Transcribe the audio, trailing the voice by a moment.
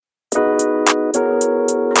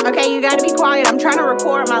Okay, you gotta be quiet. I'm trying to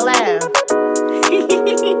record my laugh.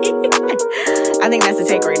 I think that's a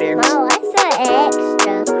take right there. Oh, I saw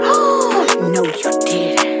extra. No, you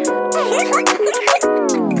did.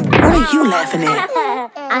 What are you laughing at?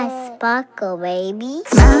 I sparkle, baby.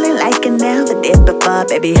 Smiling like I never did before,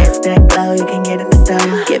 baby. It's that glow you can get in the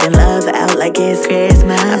store. Giving love out like it's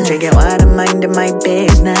Christmas. I'm drinking water, minding my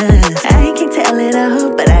business. I can't tell it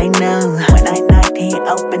all, but I know when I knock, he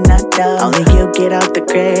open the door. Only you get out the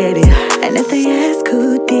credit. And if they ask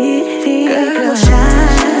who did it, girl,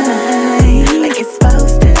 shine like it's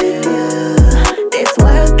supposed to do. This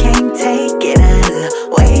world can't take it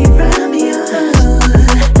away from you.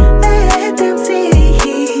 Let them see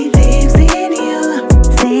he lives in you.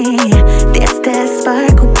 See, this that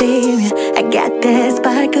sparkle, baby. I got that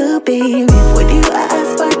sparkle, baby. With you, I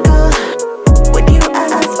sparkle. With you,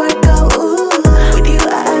 I sparkle. Ooh. With you,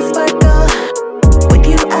 I sparkle. With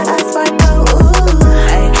you, I sparkle. Ooh.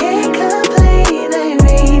 I can't complain, I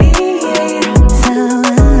radiate. So,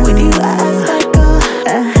 with you, I sparkle.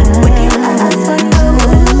 With you, I sparkle.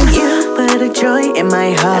 Ooh. You put a joy in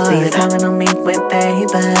my heart. I see you smiling on me with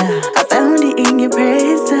favor. I found it in your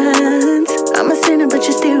presence. I'm a sinner, but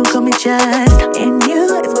you still call me just. In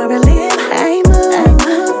you is where I live. I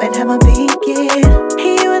move and have my begin.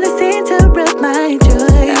 You are the center of my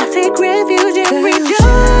joy. I take refuge and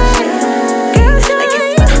rejoice.